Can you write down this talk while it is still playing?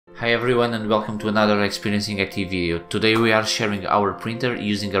Hi everyone and welcome to another Experiencing IT video. Today we are sharing our printer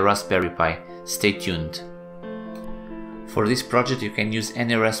using a Raspberry Pi. Stay tuned. For this project you can use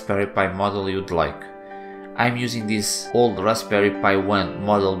any Raspberry Pi model you'd like. I'm using this old Raspberry Pi 1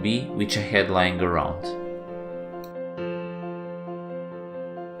 Model B which I had lying around.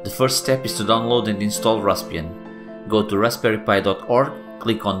 The first step is to download and install Raspbian. Go to raspberrypi.org,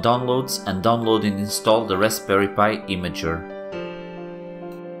 click on Downloads and download and install the Raspberry Pi Imager.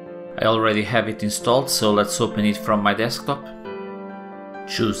 I already have it installed, so let's open it from my desktop.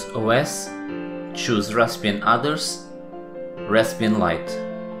 Choose OS, choose Raspbian Others, Raspbian Lite.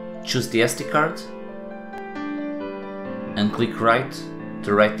 Choose the SD card and click Write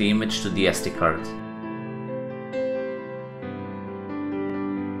to write the image to the SD card.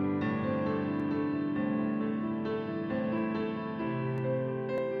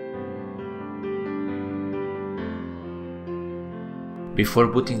 Before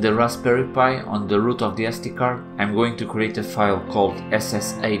booting the Raspberry Pi on the root of the SD card, I'm going to create a file called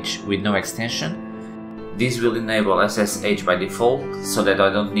SSH with no extension. This will enable SSH by default, so that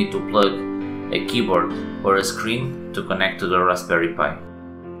I don't need to plug a keyboard or a screen to connect to the Raspberry Pi.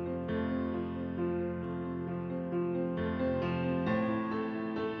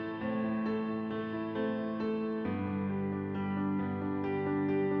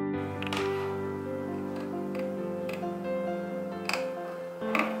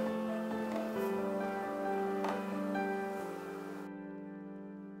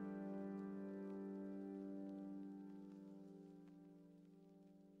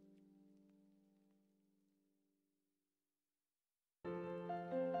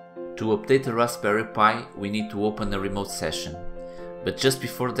 To update the Raspberry Pi, we need to open a remote session. But just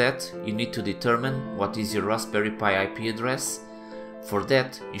before that, you need to determine what is your Raspberry Pi IP address. For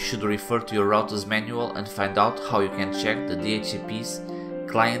that, you should refer to your router's manual and find out how you can check the DHCP's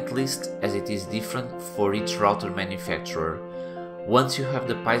client list, as it is different for each router manufacturer. Once you have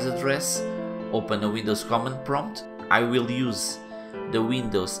the Pi's address, open a Windows command prompt. I will use the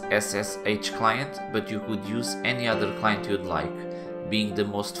Windows SSH client, but you could use any other client you'd like, being the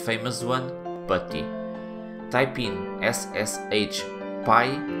most famous one, PuTTY. Type in SSH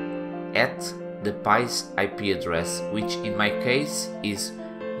Pi at the Pi's IP address, which in my case is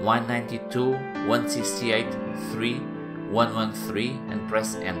 192.168.3.113, and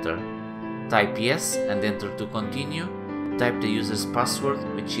press enter. Type yes and enter to continue. Type the user's password,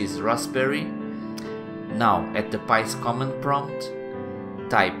 which is Raspberry. Now at the Pi's command prompt,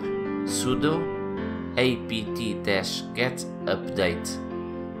 type sudo apt-get update.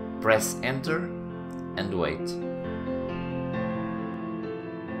 Press enter and wait.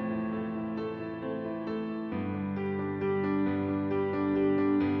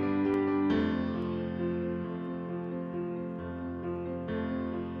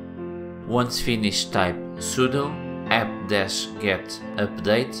 Once finished, type sudo apt-get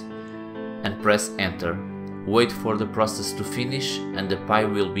update and press enter. Wait for the process to finish and the Pi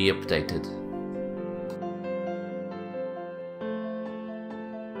will be updated.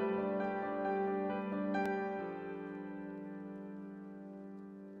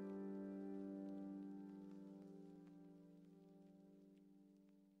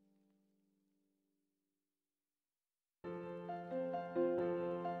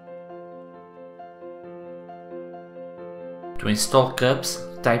 To install cups,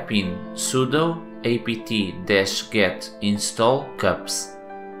 type in sudo apt-get install cups.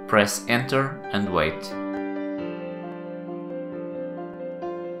 Press enter and wait.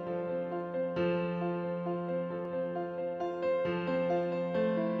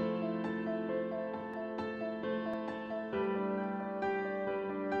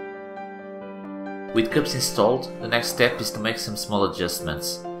 With cups installed, the next step is to make some small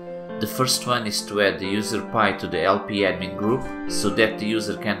adjustments. The first one is to add the user Pi to the LP admin group, so that the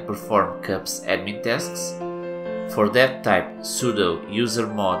user can perform cups admin tasks. For that, type sudo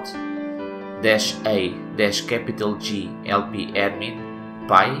usermod -a-G LP admin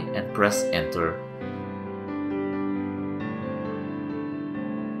Pi and press enter.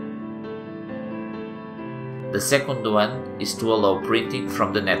 The second one is to allow printing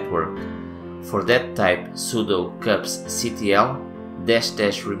from the network. For that, type sudo cupsctl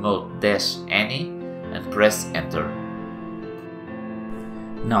 -remote-any and press enter.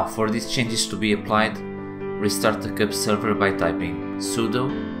 Now for these changes to be applied, restart the cups server by typing sudo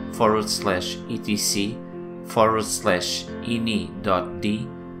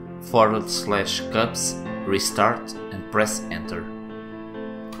 /etc/ini.d/cups restart and press enter.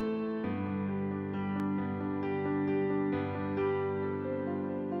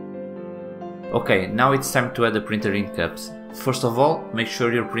 Okay, now it's time to add the printer in cups. First of all, make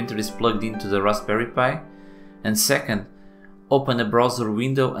sure your printer is plugged into the Raspberry Pi, and second, open a browser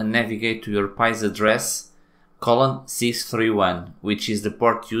window and navigate to your Pi's address :631, which is the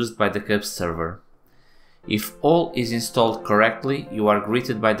port used by the CUBS server. If all is installed correctly, you are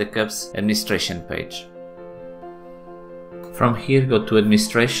greeted by the CUBS administration page. From here, go to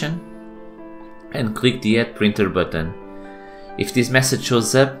Administration and click the Add Printer button. If this message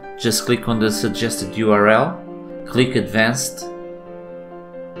shows up, just click on the suggested URL, click Advanced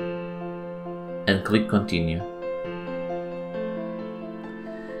and click Continue.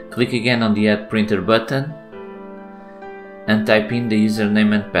 Click again on the Add Printer button and type in the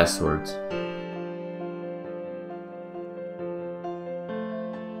username and password.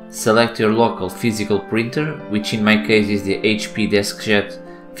 Select your local physical printer, which in my case is the HP DeskJet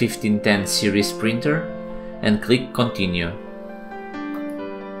 1510 series printer, and click Continue.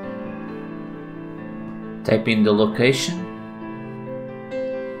 Type in the location,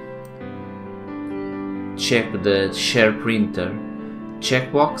 check the Share Printer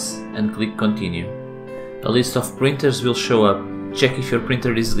checkbox and click Continue. A list of printers will show up. Check if your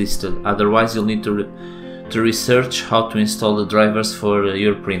printer is listed, otherwise you'll need to research how to install the drivers for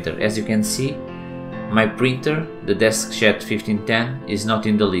your printer. As you can see, my printer, the DeskJet 1510, is not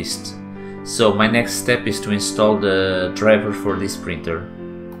in the list. So my next step is to install the driver for this printer.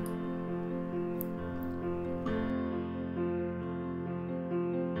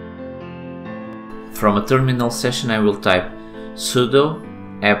 From a terminal session I will type sudo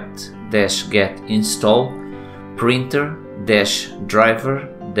apt-get install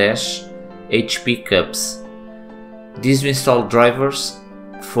printer-driver-hp cubs. These will install drivers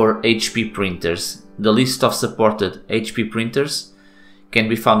for HP printers. The list of supported HP printers can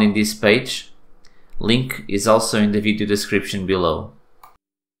be found in this page. Link is also in the video description below.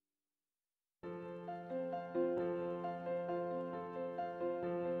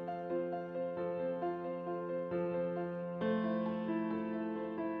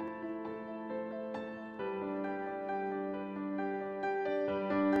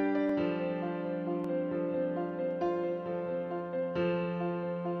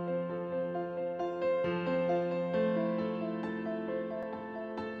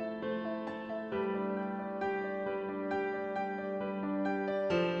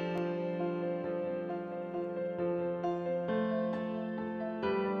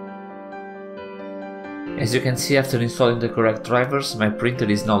 As you can see, after installing the correct drivers, my printer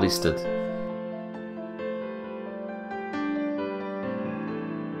is now listed.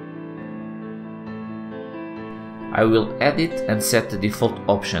 I will edit and set the default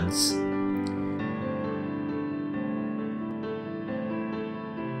options.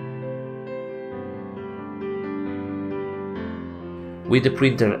 With the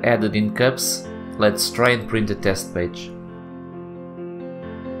printer added in CUBS, let's try and print the test page.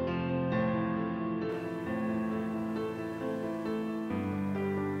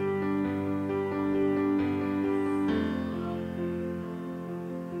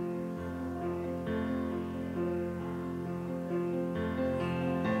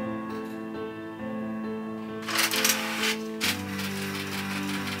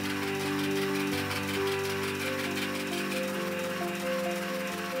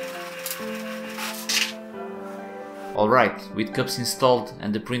 Alright, with CUBS installed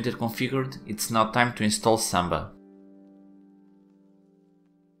and the printer configured, it's now time to install SAMBA.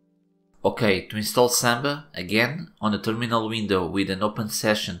 Okay, to install SAMBA, again, on a terminal window with an open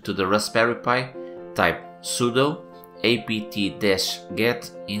session to the Raspberry Pi, type sudo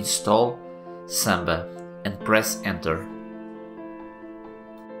apt-get install SAMBA and press enter.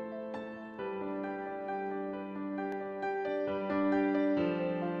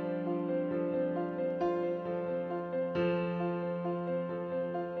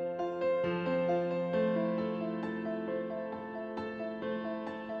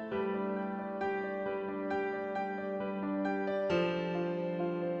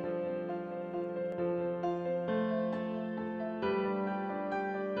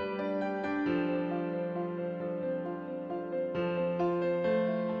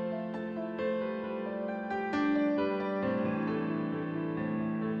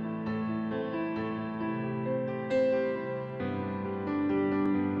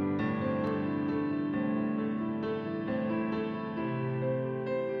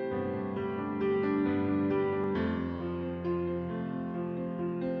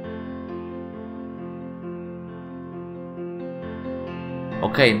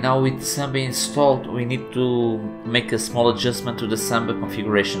 Okay, now with SAMBA installed, we need to make a small adjustment to the SAMBA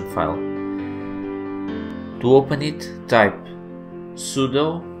configuration file. To open it, type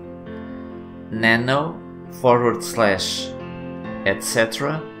sudo nano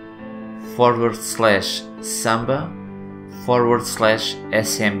etc.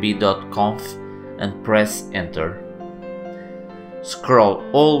 /samba/smb.conf and press enter. Scroll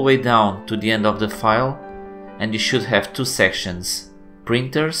all the way down to the end of the file and you should have two sections,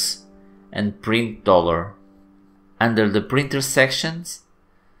 printers and print $. Under the printer sections,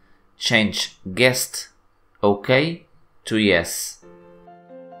 change guessed OK to yes.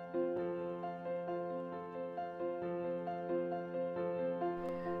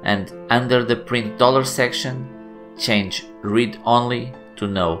 And under the print $, section, change read only to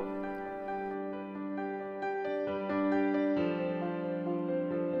no.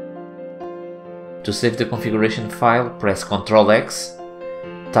 To save the configuration file, press Ctrl X,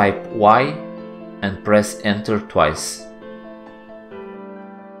 type Y and press enter twice.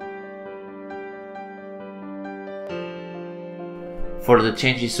 For the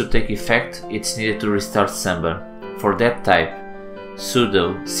changes to take effect, it's needed to restart SAMBA. For that, type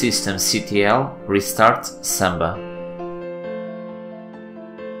sudo systemctl restart SAMBA.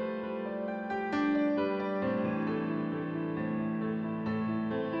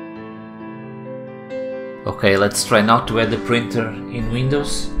 Okay, let's try now to add the printer in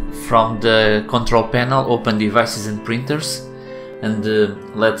Windows. From the control panel, open devices and printers, and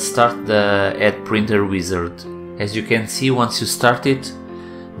let's start the add printer wizard. As you can see, once you start it,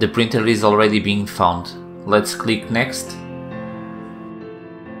 the printer is already being found. Let's click next.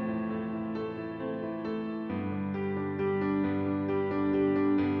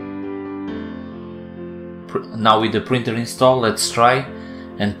 Now with the printer installed, let's try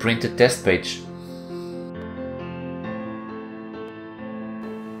and print a test page.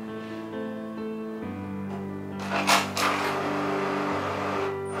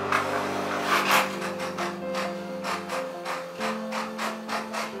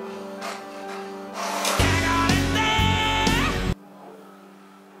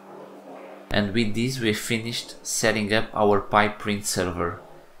 And with this we've finished setting up our Pi print server.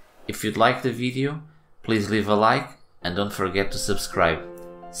 If you'd like the video, please leave a like and don't forget to subscribe.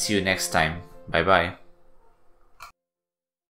 See you next time. Bye bye.